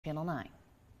Channel 9.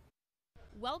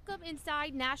 Welcome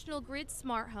inside National Grid's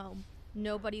smart home.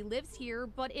 Nobody lives here,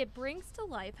 but it brings to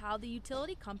life how the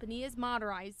utility company is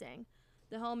modernizing.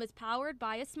 The home is powered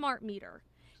by a smart meter.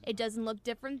 It doesn't look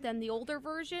different than the older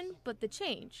version, but the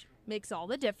change makes all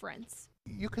the difference.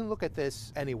 You can look at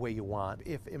this any way you want.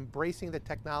 If embracing the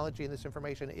technology and this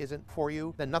information isn't for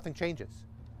you, then nothing changes.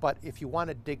 But if you want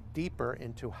to dig deeper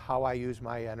into how I use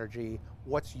my energy,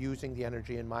 what's using the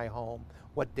energy in my home,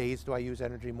 what days do I use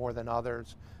energy more than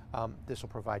others, this will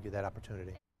provide you that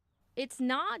opportunity. It's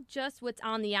not just what's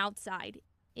on the outside.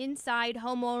 Inside,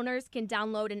 homeowners can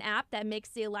download an app that makes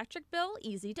the electric bill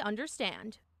easy to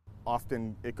understand.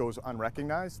 Often it goes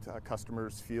unrecognized.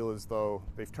 Customers feel as though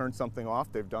they've turned something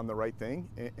off, they've done the right thing,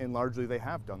 and largely they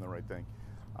have done the right thing.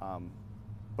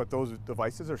 But those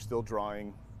devices are still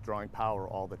drawing power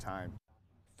all the time.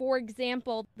 For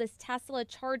example, this Tesla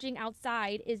charging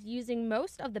outside is using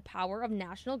most of the power of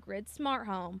National Grid's smart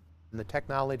home. And the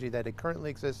technology that it currently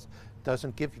exists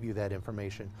doesn't give you that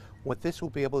information. What this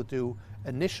will be able to do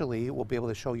initially will be able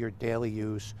to show your daily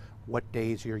use, what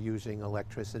days you're using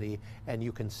electricity, and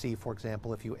you can see, for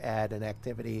example, if you add an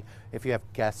activity, if you have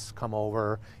guests come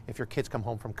over, if your kids come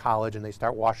home from college and they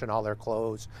start washing all their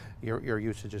clothes, your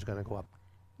usage is going to go up.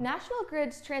 National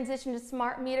Grid's transition to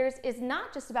smart meters is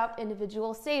not just about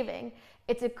individual saving.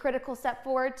 It's a critical step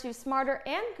forward to smarter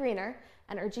and greener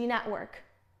energy network.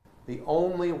 The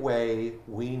only way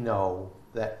we know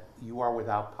that you are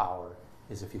without power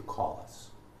is if you call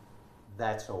us.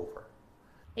 That's over.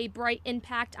 A bright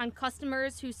impact on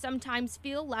customers who sometimes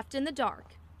feel left in the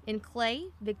dark. In Clay,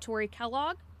 Victoria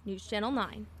Kellogg, News Channel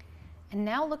 9. And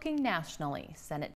now looking nationally, Senate